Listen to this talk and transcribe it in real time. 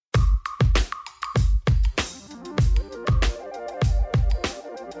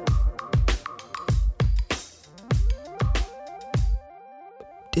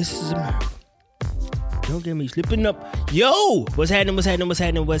This is America. Don't get me slipping up. Yo, what's happening? This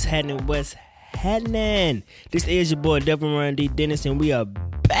is your boy, Devin Run D. Dennis, and we are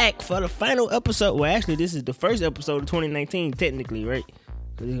back for the final episode. Well, actually, this is the first episode of 2019, technically, right?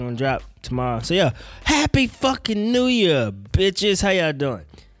 Because it's going to drop tomorrow. So, yeah, happy fucking New Year, bitches. How y'all doing?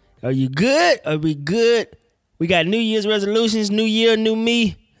 Are you good? Are we good? We got New Year's resolutions, new year, new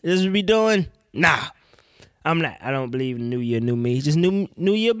me. This is what we doing? Nah, I'm not. I don't believe in new year, new me. Just new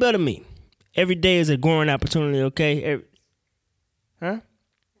year, better me. Every day is a growing opportunity, okay? I'm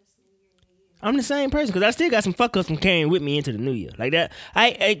the same person because I still got some fuck-ups from carrying with me into the new year. Like that,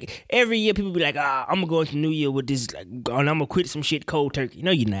 I every year people be like, I'm going to go into the new year with this, like, and I'm going to quit some shit cold turkey.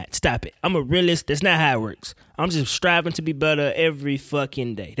 No, you're not. Stop it. I'm a realist. That's not how it works. I'm just striving to be better every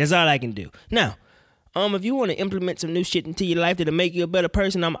fucking day. That's all I can do. Now, if you want to implement some new shit into your life that'll make you a better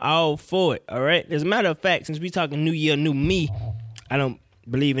person, I'm all for it, all right? As a matter of fact, since we talking new year, new me, I don't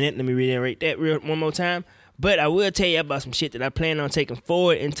believe in it. Let me reiterate that one more time. But I will tell you about some shit that I plan on taking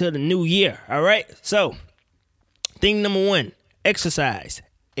forward into the new year, all right? So, thing number one, exercise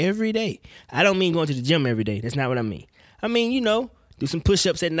every day. I don't mean going to the gym every day. That's not what I mean. I mean, do some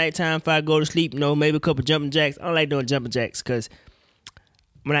push-ups at nighttime before I go to sleep. Maybe a couple jumping jacks. I don't like doing jumping jacks because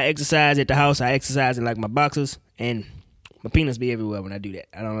when I exercise at the house, I exercise in like my boxers, and my penis be everywhere when I do that.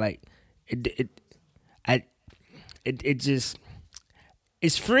 I don't like it.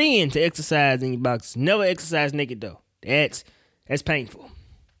 It's freeing to exercise in your boxers. Never exercise naked though. That's painful.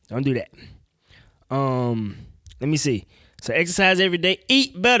 Don't do that. Let me see. So exercise every day.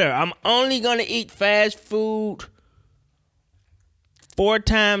 Eat better. I'm only gonna eat fast food 4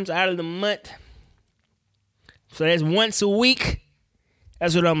 times out of the month. So that's once a week.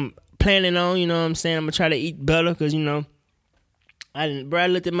 That's what I'm planning on, you know what I'm saying? I'm going to try to eat better because, I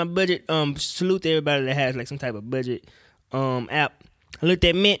looked at my budget. Salute to everybody that has like some type of budget app. I looked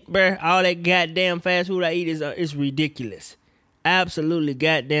at Mint, bro. All that goddamn fast food I eat is ridiculous. Absolutely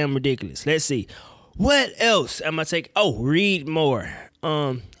goddamn ridiculous. Let's see. What else am I taking? Oh, read more.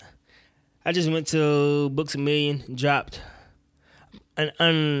 I just went to Books A Million, dropped an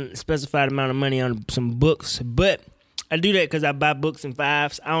unspecified amount of money on some books, but I do that because I buy books in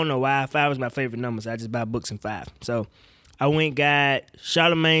 5s. I don't know why. 5 is my favorite number, so I just buy books in 5. So I went got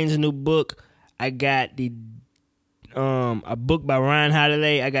Charlemagne's new book. I got a book by Ryan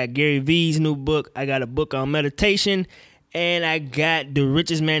Holiday. I got Gary Vee's new book. I got a book on meditation. And I got The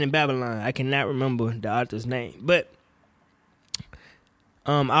Richest Man in Babylon. I cannot remember the author's name. But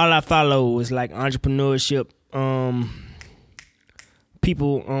all I follow is like entrepreneurship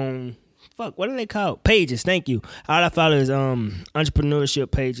people on... what are they called? Pages, thank you. All I follow is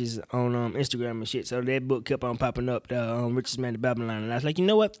entrepreneurship pages on Instagram and shit. So that book kept on popping up, the Richest Man in Babylon. And I was like, you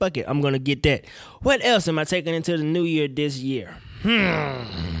know what? Fuck it. I'm going to get that. What else am I taking into the new year this year? I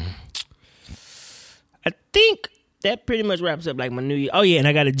think that pretty much wraps up like my new year. Oh, yeah, and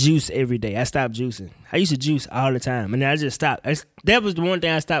I got to juice every day. I stopped juicing. I used to juice all the time, and then I just stopped. That was the one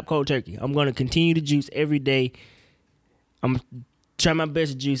thing I stopped cold turkey. I'm going to continue to juice every day. I'm try my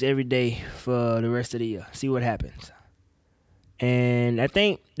best to juice every day for the rest of the year. See what happens. And I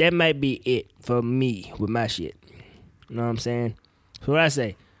think that might be it for me with my shit. You know what I'm saying? So what I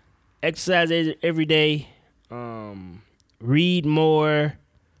say, exercise every day, read more,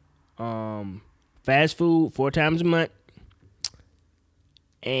 fast food 4 times a month,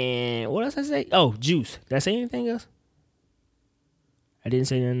 and what else I say? Oh, juice. Did I say anything else? I didn't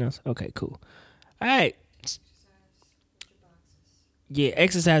say anything else? Okay, cool. All right. Yeah,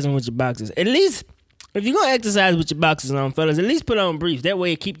 exercising with your boxers. At least, if you're going to exercise with your boxers on, fellas, at least put on briefs. That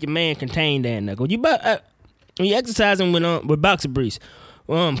way it keep your man contained there. When you exercising with boxer briefs,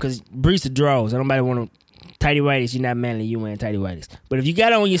 because briefs are draws. Nobody want to tighty whities. You're not manly, you wearing tighty whities. But if you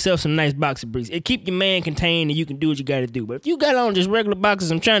got on yourself some nice boxer briefs, it keep your man contained and you can do what you got to do. But if you got on just regular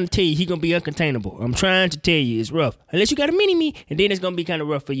boxers, I'm trying to tell you, he going to be uncontainable. I'm trying to tell you, it's rough. Unless you got a mini-me, and then it's going to be kind of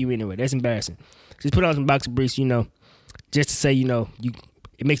rough for you anyway. That's embarrassing. Just put on some boxer briefs, just to say,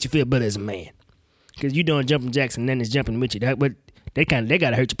 it makes you feel better as a man. Because you doing jumping jacks and then it's jumping with you. But they got to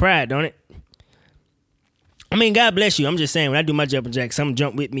hurt your pride, don't it? I mean, God bless you. I'm just saying, when I do my jumping jacks, some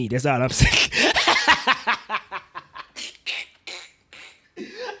jump with me. That's all I'm saying.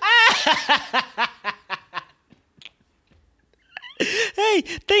 Hey,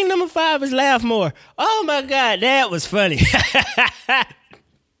 thing number 5 is laugh more. Oh, my God, that was funny.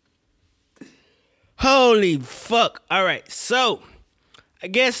 Holy fuck. All right, so I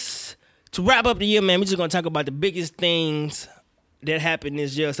guess to wrap up the year, man, we're just going to talk about the biggest things that happened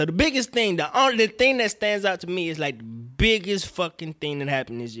this year. So the biggest thing, the thing that stands out to me is like the biggest fucking thing that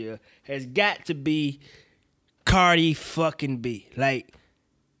happened this year has got to be Cardi fucking B. Like,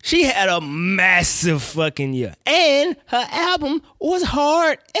 She had a massive fucking year. And her album was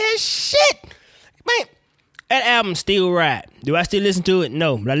hard as shit. Man, that album still ride. Do I still listen to it?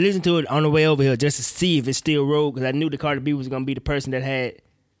 No. But I listened to it on the way over here just to see if it still rolled because I knew that Cardi B was going to be the person that had...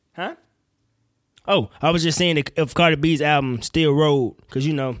 Huh? Oh, I was just saying that if Cardi B's album still rolled because,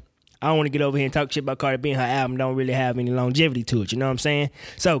 you know, I don't want to get over here and talk shit about Cardi B and her album don't really have any longevity to it. You know what I'm saying?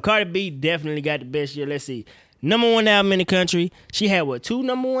 So Cardi B definitely got the best year. Let's see. #1 album in the country. She had, 2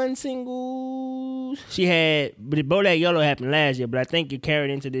 #1 singles? She had, but Bodak Yellow happened last year, but I think it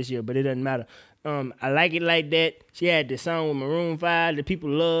carried into this year, but it doesn't matter. I Like It Like That. She had the song with Maroon 5 that people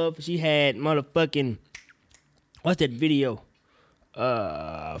love. She had motherfucking, what's that video?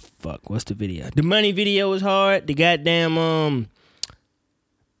 What's the video? The Money video was hard. The goddamn,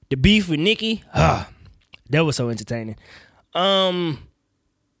 the beef with Nicki. That was so entertaining.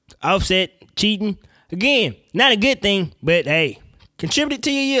 Offset cheating. Again, not a good thing, but hey, contributed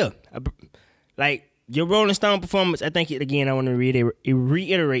to your year. Like, your Rolling Stone performance, I think, I want to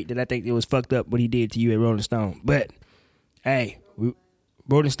reiterate that I think it was fucked up what he did to you at Rolling Stone. But, hey,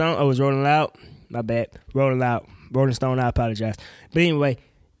 Rolling Stone, it was Rolling Loud. My bad. Rolling Loud. Rolling Stone, I apologize. But anyway,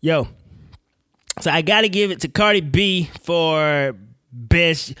 yo, so I got to give it to Cardi B for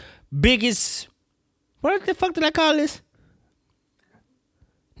biggest, what the fuck did I call this?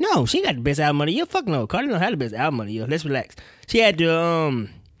 No, she got the best album of the year. Fuck no. Cardi don't have the best album of the year. Let's relax. She had the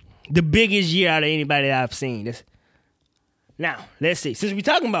biggest year out of anybody that I've seen. Now, let's see. Since we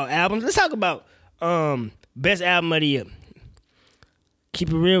talking about albums, let's talk about best album of the year.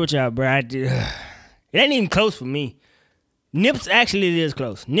 Keep it real with y'all, bro. It ain't even close for me. Nips actually is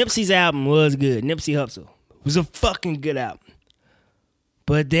close. Nipsey's album was good. Nipsey Hussle was a fucking good album.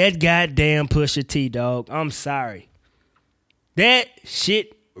 But that goddamn Pusha T, dog. I'm sorry. That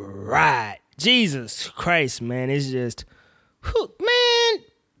shit right. Jesus Christ, man. It's just, man,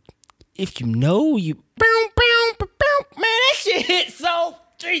 if you know, you, man, that shit hit so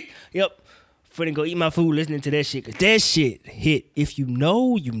street. Yep. Finna go eat my food listening to that shit, because that shit hit. If you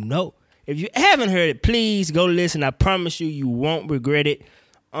know, you know. If you haven't heard it, please go listen. I promise you, you won't regret it.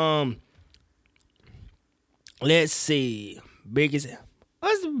 Let's see. What's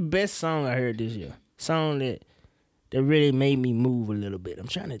the best song I heard this year? Song that really made me move a little bit. I'm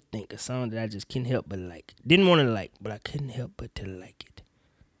trying to think of a song that I just couldn't help but like. Didn't want to like, but I couldn't help but to like it.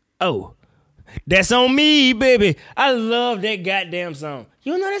 Oh, That's On Me, baby. I love that goddamn song.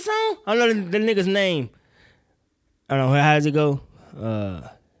 You don't know that song? I don't know the nigga's name. I don't know, how does it go?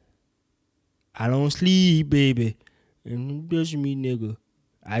 I don't sleep, baby. And that's me, nigga.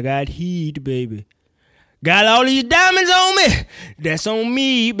 I got heat, baby. Got all these diamonds on me. That's on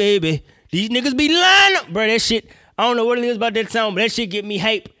me, baby. These niggas be lying up. Bro, that shit, I don't know what it is about that song, but that shit get me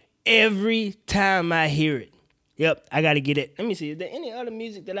hype every time I hear it. Yep, I gotta get it. Let me see, is there any other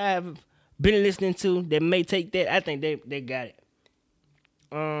music that I have been listening to that may take that? I think they got it.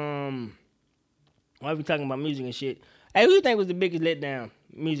 Why are we talking about music and shit? Hey, who do you think was the biggest letdown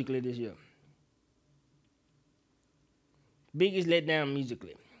musically this year? Biggest letdown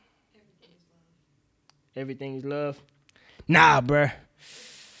musically. Everything is love. Nah, bruh.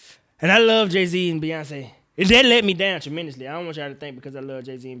 And I love Jay-Z and Beyonce. That let me down tremendously. I don't want y'all to think because I love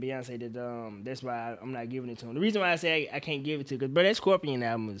Jay-Z and Beyonce that that's why I'm not giving it to them. The reason why I say I can't give it to, because, bro, that Scorpion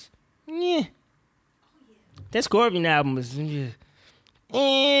album was, yeah. That Scorpion album was,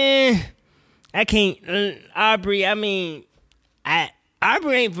 I can't, Aubrey, I mean,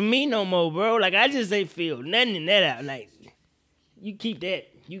 Aubrey ain't for me no more, bro. Like, I just ain't feel nothing in that out. Like, you keep that.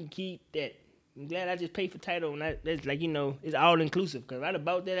 You can keep that. I'm glad I just paid for Tidal, and that's like, you know, it's all inclusive. Because if I'd have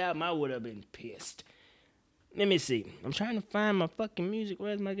bought that album, I would have been pissed. Let me see. I'm trying to find my fucking music.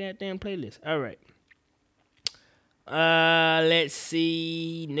 Where's my goddamn playlist? All right. Let's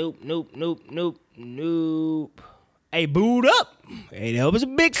see. Nope. Hey, Boo'd Up. Hey, that was a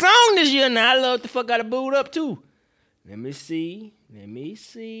big song this year. Now I love the fuck out of Boo'd Up too. Let me see.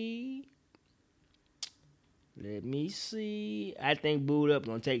 I think Boo'd Up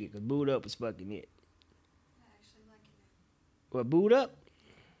gonna take it because Boo'd Up was fucking it. I actually like it. What, Boo'd Up?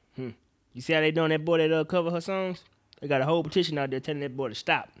 You see how they doing that boy that cover her songs? They got a whole petition out there telling that boy to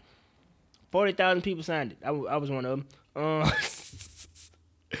stop. 40,000 people signed it. I was one of them.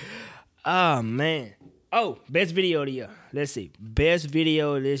 Oh, man. Oh, best video of the year. Let's see. Best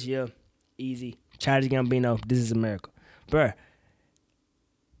video of this year. Easy. Childish Gambino, This Is America. Bruh.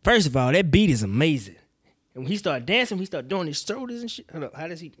 First of all, that beat is amazing. And when he started dancing, he started doing his shoulders and shit. Hold up. How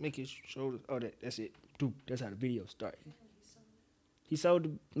does he make his shoulders? Oh, that's it. Dude, that's how the video started. He sold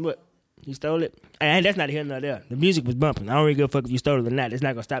the, what? He stole it? And that's not here nor there. The music was bumping. I don't really give a fuck if you stole it or not. It's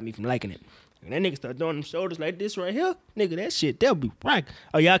not going to stop me from liking it. And that nigga start throwing them shoulders like this right here. Nigga, that shit, they'll be right.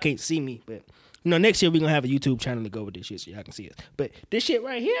 Oh, y'all can't see me, but next year we gonna have a YouTube channel to go with this shit so y'all can see us. But this shit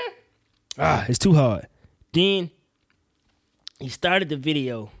right here, it's too hard. Then he started the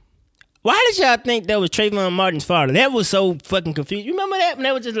video. Why did y'all think that was Trayvon Martin's father? That was so fucking confused. You remember that? When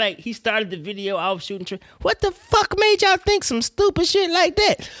they was just like, he started the video off shooting. What the fuck made y'all think some stupid shit like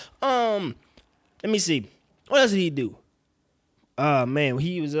that? Let me see. What else did he do? Man,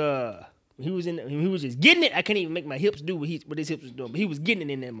 he was just getting it. I can't even make my hips do what his hips was doing, but he was getting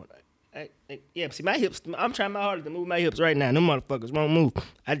it in that motherfucker. See, my hips, I'm trying my hardest to move my hips right now. Them motherfuckers won't move.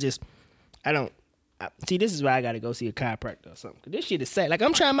 See, this is why I gotta go see a chiropractor or something. Cause this shit is sad. Like,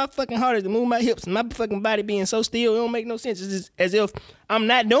 I'm trying my fucking hardest to move my hips, and my fucking body being so still, it don't make no sense. It's just as if I'm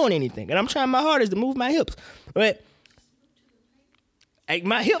not doing anything, and I'm trying my hardest to move my hips. But like,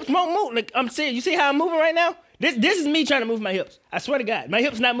 my hips won't move. Like, I'm saying, you see how I'm moving right now? This is me trying to move my hips. I swear to God, my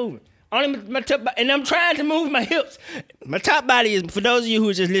hips not moving. Only my top, and I'm trying to move my hips. My top body is, for those of you who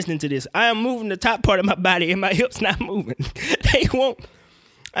are just listening to this, I am moving the top part of my body, and my hips not moving. They won't.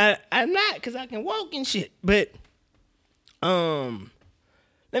 I'm not, because I can walk and shit. But, let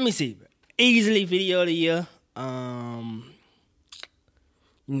me see. Easily video of the year. You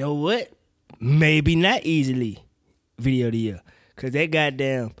know what? Maybe not easily video of the year. Because that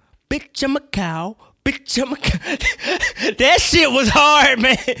goddamn, bitch, I'm a cow. Bitch, I'm a cow. That shit was hard,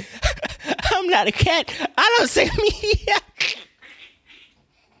 man. I'm not a cat. I don't say me.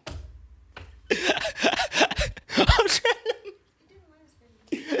 I'm trying to.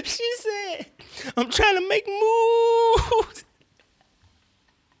 She said, I'm trying to make moves.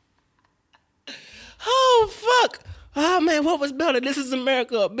 Oh, fuck. Oh, man, what was better? This is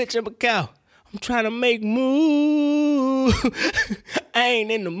America, bitch, I'm a cow. I'm trying to make moves. I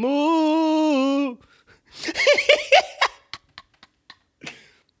ain't in the mood.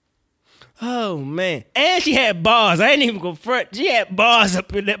 Oh, man. And she had bars. I ain't even gonna front. She had bars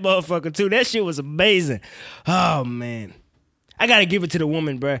up in that motherfucker, too. That shit was amazing. Oh, man. I gotta give it to the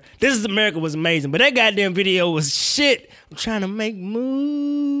woman, bruh. This is America was amazing, but that goddamn video was shit. I'm trying to make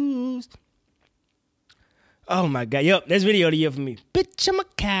moves. Oh my God. Yup, that's video of the year for me. Bitch, I'm a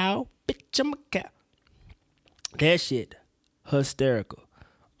cow. Bitch, I'm a cow. That shit, hysterical.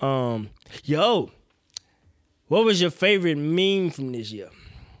 Yo, what was your favorite meme from this year?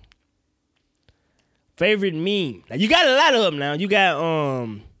 Favorite meme? Now, you got a lot of them now. You got,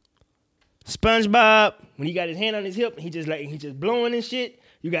 SpongeBob, when he got his hand on his hip, and he just blowing and shit.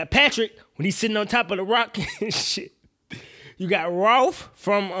 You got Patrick when he's sitting on top of the rock and shit. You got Ralph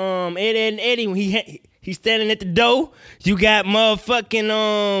from Ed, Edd n Eddy when he's standing at the door. You got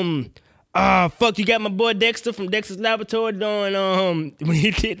motherfucking you got my boy Dexter from Dexter's Laboratory doing when he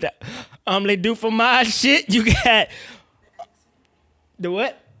did the they do for my shit. You got the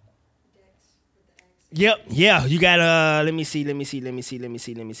what? Yep, yeah, you got let me see. Come back. Okay. It's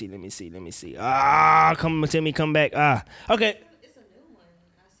a new one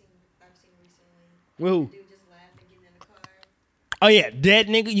I've seen recently. Who? Dude just laugh and getting in the car. Oh yeah, that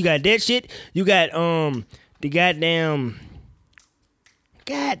nigga. You got that shit. You got the goddamn.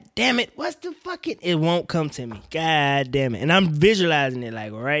 God damn it! What's the fucking? It won't come to me. God damn it! And I'm visualizing it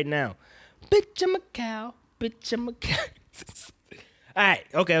like right now. Bitch, I'm a cow. Bitch, I'm a cow. All right,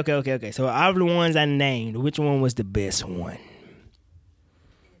 okay. So out of the ones I named, which one was the best one?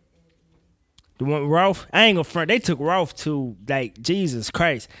 The one Ralph? I ain't gonna front. They took Ralph to, like, Jesus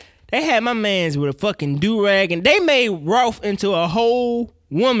Christ. They had my mans with a fucking do-rag, and they made Ralph into a whole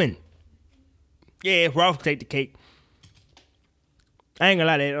woman. Yeah, Ralph take the cake. I ain't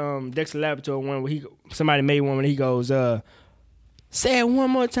gonna lie, that Dexter Laboratory one where somebody made one when he goes, say it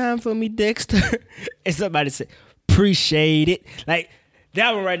one more time for me, Dexter. And somebody said, appreciate it. Like,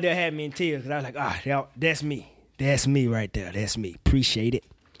 that one right there had me in tears, because I was like, that's me. That's me right there. That's me. Appreciate it.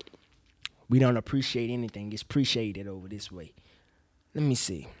 We don't appreciate anything. It's appreciated over this way. Let me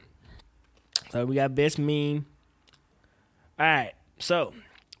see. So we got best meme. All right. So,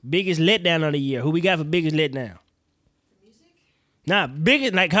 biggest letdown of the year. Who we got for biggest letdown? Music? Nah,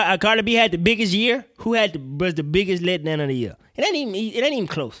 biggest, like Cardi B had the biggest year. Who was the biggest letdown of the year? It ain't even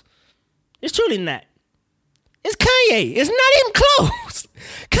close. It's truly not. It's Kanye. It's not even close.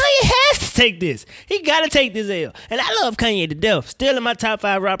 Kanye has to take this. He got to take this L. And I love Kanye to death. Still in my top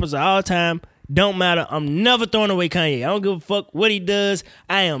 5 rappers of all time. Don't matter. I'm never throwing away Kanye. I don't give a fuck what he does.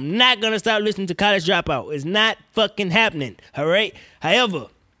 I am not going to stop listening to College Dropout. It's not fucking happening. All right? However,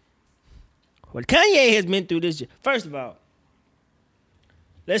 what Kanye has been through this year. First of all,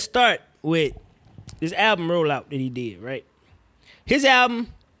 let's start with this album rollout that he did, right? His album,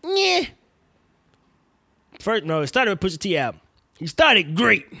 yeah. First, no, it started with Pusha T album. He started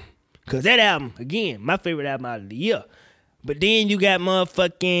great. Cause that album, again, my favorite album out of the year. But then you got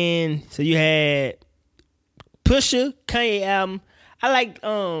motherfucking, so you had Pusha, Kanye album. I like,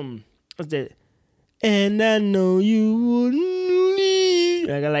 what's that? And I know you wouldn't leave.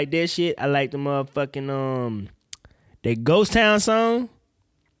 Like, I like that shit. I like the motherfucking, that Ghost Town song.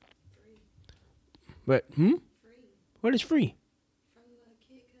 But, Free. What is Free? From the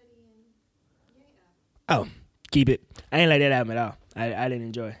Kid Cudi and Ye album. Oh, keep it. I ain't like that album at all. I didn't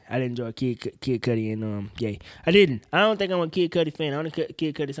enjoy it. I didn't enjoy Kid Cudi and Ye. I didn't. I don't think I'm a Kid Cudi fan. The only Kid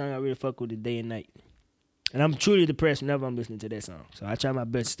Cudi song I really fuck with is Day and Night. And I'm truly depressed whenever I'm listening to that song. So I try my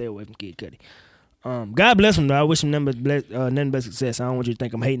best to stay away from Kid Cudi. God bless him though. I wish him nothing but success. I don't want you to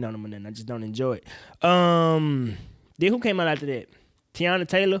think I'm hating on him or nothing. I just don't enjoy it. Then who came out after that? Tiana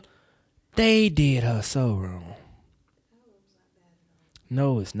Taylor. They did her so wrong.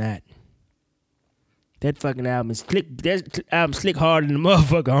 No, it's not. That fucking album is slick. That album slick harder than the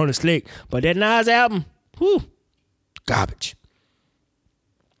motherfucker on the slick. But that Nas album, whew, garbage.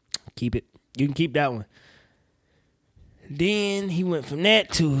 Keep it. You can keep that one. Then he went from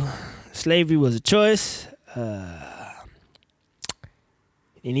that to Slavery Was a Choice. And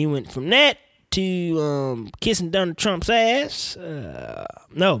he went from that to kissing Donald Trump's ass.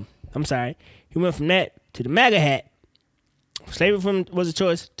 No, I'm sorry. He went from that to the MAGA hat. Slavery Was a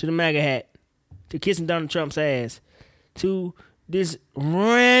Choice to the MAGA hat. To kissing Donald Trump's ass, to this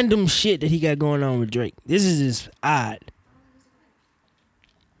random shit that he got going on with Drake. This is just odd.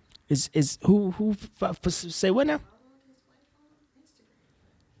 It's who say what now?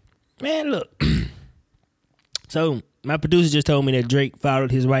 Man, look. So my producer just told me that Drake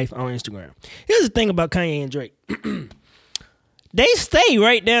followed his wife on Instagram. Here's the thing about Kanye and Drake. They stay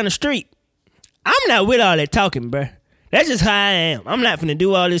right down the street. I'm not with all that talking, bruh. That's just how I am. I'm not finna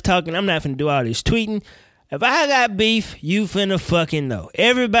do all this talking. I'm not finna do all this tweeting. If I got beef, you finna fucking know.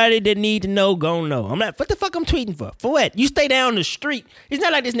 Everybody that need to know, gon' know. I'm not, what the fuck I'm tweeting for? For what? You stay down the street. It's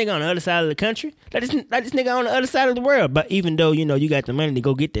not like this nigga on the other side of the country. Like this nigga on the other side of the world. But even though, you know, you got the money to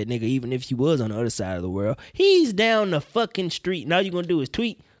go get that nigga, even if he was on the other side of the world, he's down the fucking street. And all you gonna do is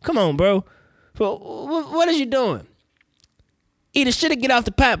tweet? Come on, bro. What is you doing? Eat a shit or get off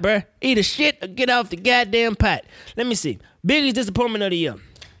the pot, bruh. Eat a shit or get off the goddamn pot. Let me see. Biggest disappointment of the year.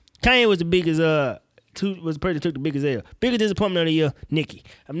 Kanye was the biggest, was the person that took the biggest L. Biggest disappointment of the year, Nicki.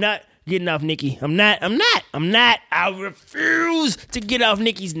 I'm not getting off Nicki. I'm not. I refuse to get off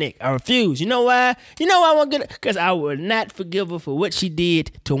Nicki's neck. I refuse. You know why? You know why I won't get it? Because I will not forgive her for what she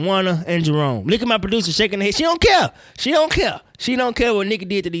did to Warner and Jerome. Look at my producer shaking her head. She don't care. She don't care. She don't care what Nicki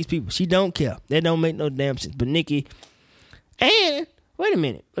did to these people. She don't care. That don't make no damn sense. But Nicki... And wait a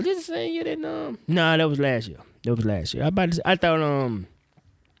minute, was this the same year that Nah, that was last year. I thought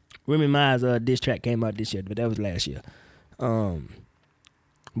Remy Ma's diss track came out this year, but that was last year.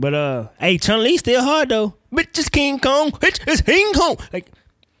 Hey, Chun-Li still hard though. Bitch is King Kong. Bitch is King Kong. Like,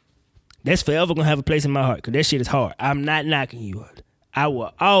 that's forever gonna have a place in my heart because that shit is hard. I'm not knocking you. I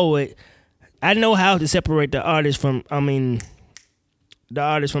will always. I know how to separate the artist from. The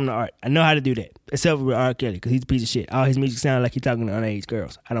artist from the art. I know how to do that. Except for R. Kelly, because he's a piece of shit. All his music sounds like he's talking to underage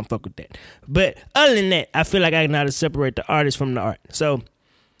girls. I don't fuck with that. But other than that, I feel like I know how to separate the artist from the art. So,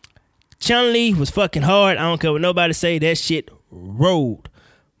 Chun-Li was fucking hard. I don't care what nobody say. That shit rolled.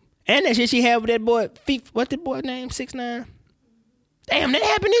 And that shit she had with that boy, what's that boy's name? 6ix9ine? Damn, that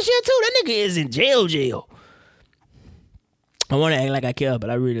happened this year too. That nigga is in jail. I want to act like I care, but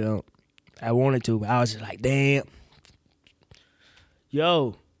I really don't. I wanted to, but I was just like, damn.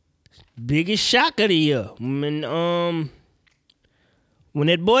 Yo, biggest shock of the year when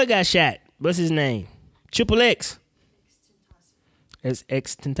that boy got shot. What's his name? Triple X. It's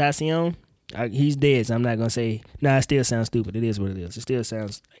XXXTentacion. He's dead, so I'm not gonna say. Nah, it still sounds stupid. It is what it is. It still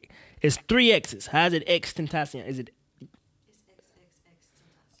sounds. It's 3 X's. How's it XXXTentacion? Is it? It's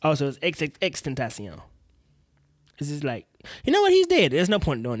XXXTentacion. Oh, so it's XXXTentacion. This is like, you know what? He's dead. There's no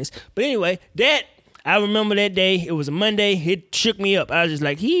point in doing this. But anyway, that. I remember that day. It was a Monday. It shook me up. I was just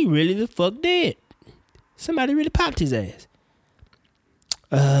like, he really the fuck dead. Somebody really popped his ass.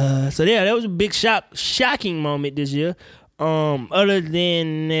 So yeah, that was a big shocking moment this year. Other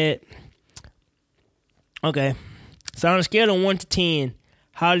than that, okay. So on a scale of 1 to 10,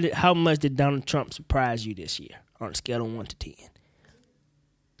 how much did Donald Trump surprise you this year? On a scale of 1 to 10,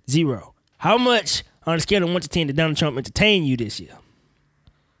 0. How much on a scale of 1 to 10 did Donald Trump entertain you this year?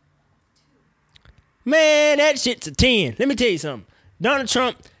 Man, that shit's a 10. Let me tell you something. Donald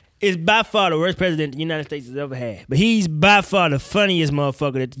Trump is by far the worst president the United States has ever had. But he's by far the funniest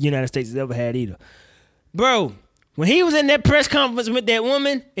motherfucker that the United States has ever had either. Bro, when he was in that press conference with that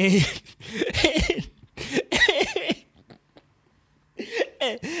woman,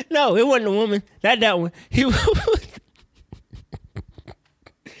 No, it wasn't a woman. Not that one. He was.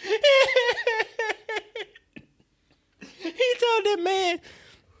 He told that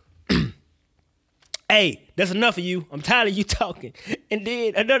man, hey, that's enough of you. I'm tired of you talking. And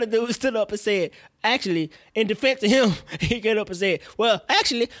then another dude stood up and said, actually, in defense of him, he got up and said, well,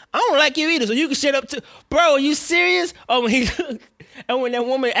 actually, I don't like you either, so you can shut up too. Bro, are you serious? Oh, when he and when that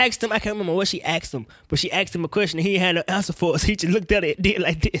woman asked him, I can't remember what she asked him, but she asked him a question and he had no answer for us. He just looked at it and did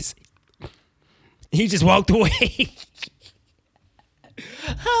like this. He just walked away.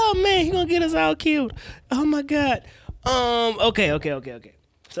 Oh, man, he gonna get us all killed. Oh, my God. Okay.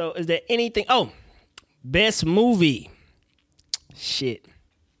 So is there anything? Oh, best movie. Shit.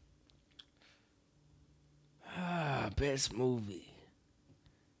 Best movie.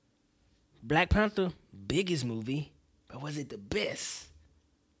 Black Panther, biggest movie, but was it the best?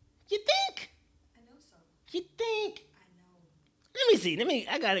 You think? I know so. You think? I know. Let me see.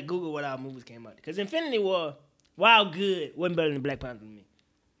 I gotta Google what our movies came out. Because Infinity War, while good, wasn't better than Black Panther to me.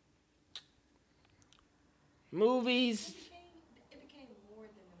 Movies. It became more than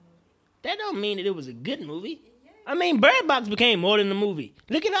a movie. That don't mean that it was a good movie. Yeah. I mean, Bird Box became more than a movie.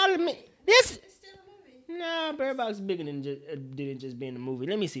 Look at all the this. It's still a movie. Nah, Bird Box is bigger than just being a movie.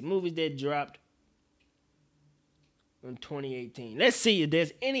 Let me see movies that dropped in 2018. Let's see if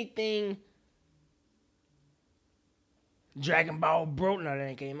there's anything. Dragon Ball broke. No, that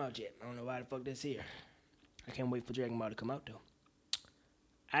ain't came out yet. I don't know why the fuck that's here. I can't wait for Dragon Ball to come out though.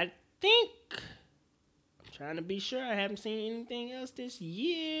 I think. Trying to be sure I haven't seen anything else this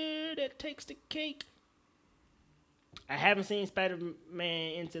year that takes the cake. I haven't seen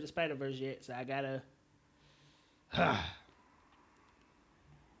Spider-Man Into the Spider-Verse yet, so I gotta.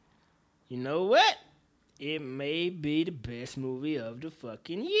 You know what? It may be the best movie of the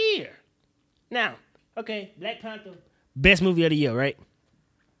fucking year. Now, okay, Black Panther, best movie of the year, right?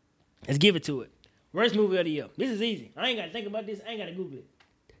 Let's give it to it. Worst movie of the year. This is easy. I ain't gotta think about this. I ain't gotta Google it.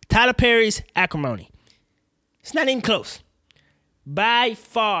 Tyler Perry's Acrimony. It's not even close. By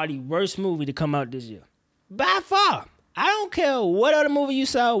far the worst movie to come out this year. By far. I don't care what other movie you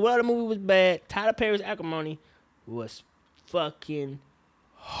saw, what other movie was bad. Tyler Perry's Acrimony was fucking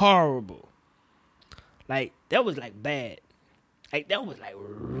horrible. Like, that was like bad. Like, that was like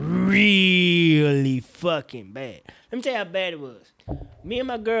really fucking bad. Let me tell you how bad it was. Me and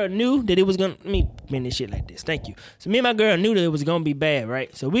my girl knew that it was gonna, let me bend this shit like this. Thank you. So me and my girl knew that it was gonna be bad,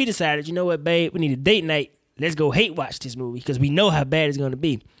 right? So we decided, you know what, babe, we need a date night. Let's go hate watch this movie because we know how bad it's going to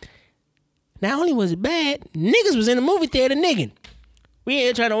be. Not only was it bad, niggas was in the movie theater nigging. We ain't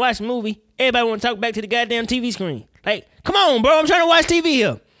here trying to watch the movie. Everybody want to talk back to the goddamn TV screen. Like, come on, bro, I'm trying to watch TV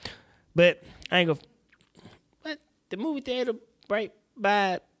here. But I ain't gonna... What? The movie theater right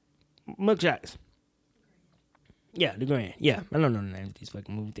by Mugshots. Yeah, the Grand. Yeah, I don't know the names of these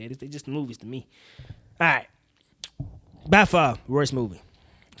fucking movie theaters. They're just movies to me. All right. By far, worst movie.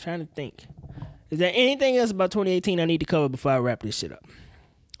 I'm trying to think. Is there anything else about 2018 I need to cover before I wrap this shit up?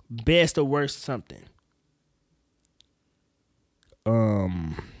 Best or worst something?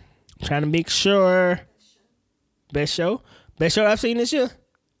 Trying to make sure. Best show? Best show I've seen this year?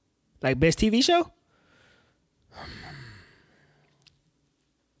 Like best TV show?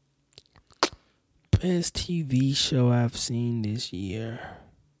 Best TV show I've seen this year.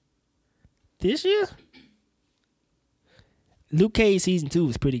 This year? Luke Cage season 2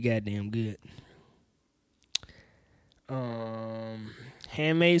 was pretty goddamn good.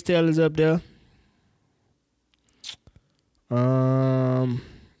 Handmaid's Tale is up there.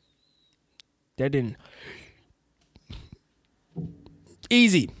 That didn't.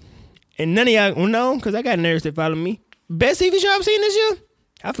 Easy. And none of y'all will know, because I got nerds that follow me. Best TV show I've seen this year?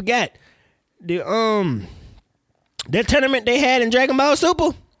 I forgot. The that tournament they had in Dragon Ball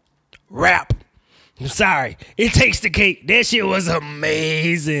Super? Rap. I'm sorry. It takes the cake. That shit was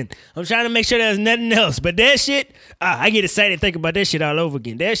amazing. I'm trying to make sure there's nothing else. But that shit, I get excited thinking about that shit all over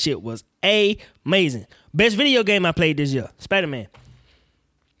again. That shit was amazing. Best video game I played this year. Spider-Man.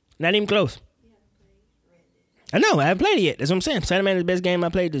 Not even close. I know. I haven't played it yet. That's what I'm saying. Spider-Man is the best game I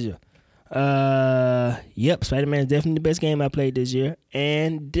played this year. Yep. Spider-Man is definitely the best game I played this year.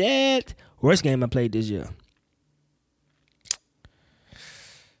 And that worst game I played this year.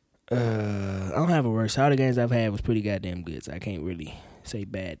 I don't have a worst. All the games I've had was pretty goddamn good, so I can't really say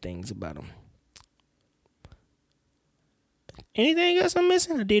bad things about them. Anything else I'm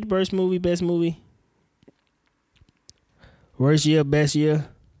missing? I did worst movie, best movie. Worst year, best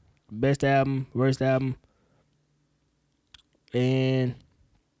album, worst album. And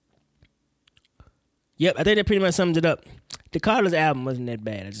yep, I think that pretty much sums it up. The Carter's album wasn't that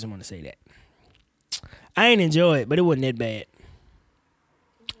bad. I just want to say that. I ain't enjoy it, but it wasn't that bad.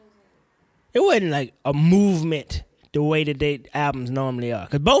 It wasn't like a movement the way that they albums normally are.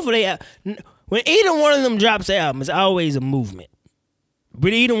 Because both of they, when either one of them drops an album, it's always a movement.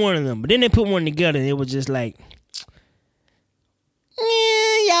 But either one of them. But then they put one together and it was just like,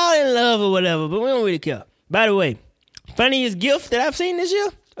 y'all in love or whatever, but we don't really care. By the way, funniest gift that I've seen this year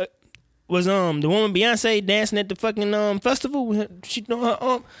was the one with Beyonce dancing at the fucking festival. She doing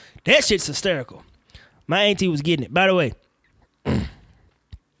her that shit's hysterical. My auntie was getting it. By the way,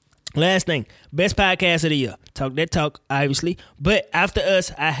 last thing, best podcast of the year. Talk that talk, obviously. But after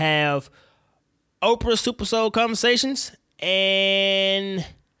us, I have Oprah Super Soul Conversations and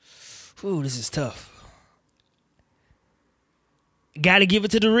this is tough. Gotta give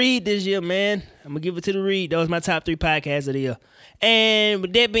it to The Read this year, man. I'm gonna give it to The Read. That was my top 3 podcasts of the year. And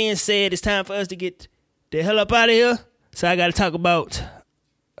with that being said, it's time for us to get the hell up out of here. So I gotta talk about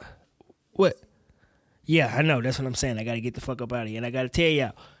what? Yeah, I know. That's what I'm saying. I gotta get the fuck up out of here. And I gotta tell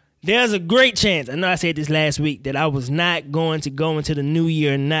y'all, there's a great chance, I know I said this last week, that I was not going to go into the new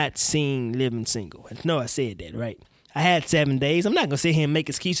year not seeing Living Single. I know I said that, right? I had 7 days. I'm not going to sit here and make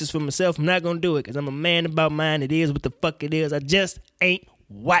excuses for myself. I'm not going to do it because I'm a man about mine. It is what the fuck it is. I just ain't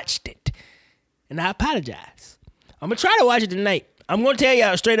watched it. And I apologize. I'm going to try to watch it tonight. I'm going to tell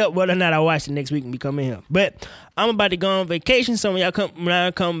y'all straight up whether or not I watch it next week when we come in here. But I'm about to go on vacation. So when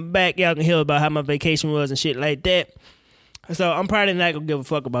I come back, y'all can hear about how my vacation was and shit like that. So I'm probably not going to give a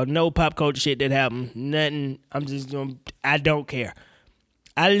fuck about no pop culture shit that happened. Nothing. I don't care.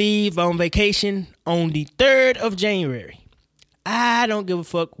 I leave on vacation on the 3rd of January. I don't give a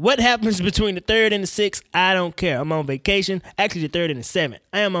fuck what happens between the 3rd and the 6th. I don't care. I'm on vacation. Actually, the 3rd and the 7th.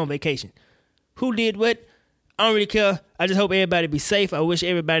 I am on vacation. Who did what? I don't really care. I just hope everybody be safe. I wish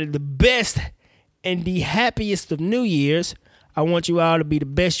everybody the best and the happiest of New Year's. I want you all to be the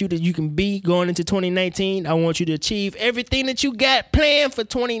best you that you can be going into 2019. I want you to achieve everything that you got planned for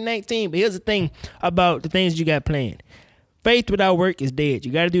 2019. But here's the thing about the things you got planned. Faith without work is dead.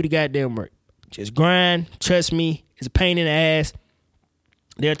 You got to do the goddamn work. Just grind. Trust me. It's a pain in the ass.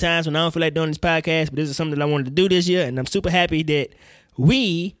 There are times when I don't feel like doing this podcast, but this is something that I wanted to do this year, and I'm super happy that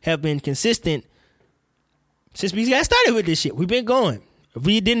we have been consistent since we got started with this shit. We've been going. If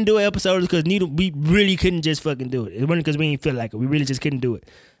we didn't do an episode, it's because we really couldn't just fucking do it. It wasn't because we didn't feel like it. We really just couldn't do it.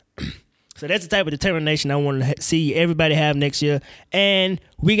 So that's the type of determination I want to see everybody have next year. And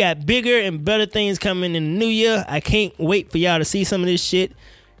we got bigger and better things coming in the new year. I can't wait for y'all to see some of this shit.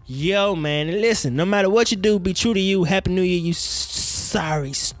 Yo, man, and listen, no matter what you do, be true to you. Happy New Year, you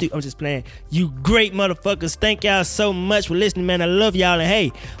sorry, I'm just playing. You great motherfuckers. Thank y'all so much for listening, man. I love y'all. And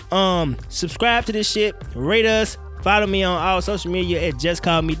hey, subscribe to this shit. Rate us. Follow me on all social media at Just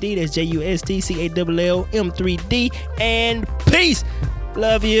Call Me D. That's JUSTCALLM3D. And peace.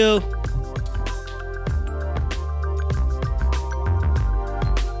 Love you.